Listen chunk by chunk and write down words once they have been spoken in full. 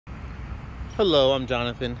Hello, I'm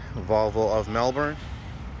Jonathan, Volvo of Melbourne.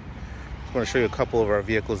 I'm going to show you a couple of our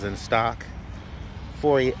vehicles in stock.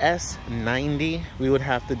 For a S90, we would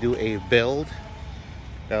have to do a build.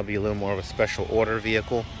 That'll be a little more of a special order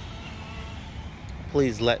vehicle.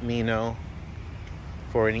 Please let me know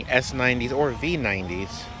for any S90s or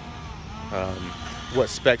V90s what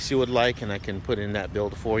specs you would like, and I can put in that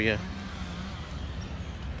build for you.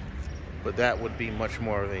 But that would be much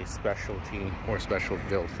more of a specialty or special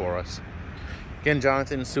build for us. Again,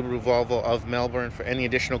 Jonathan, Subaru Volvo of Melbourne. For any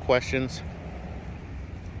additional questions,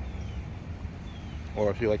 or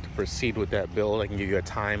if you'd like to proceed with that build, I can give you a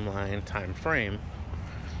time frame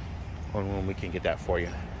on when we can get that for you.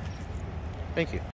 Thank you.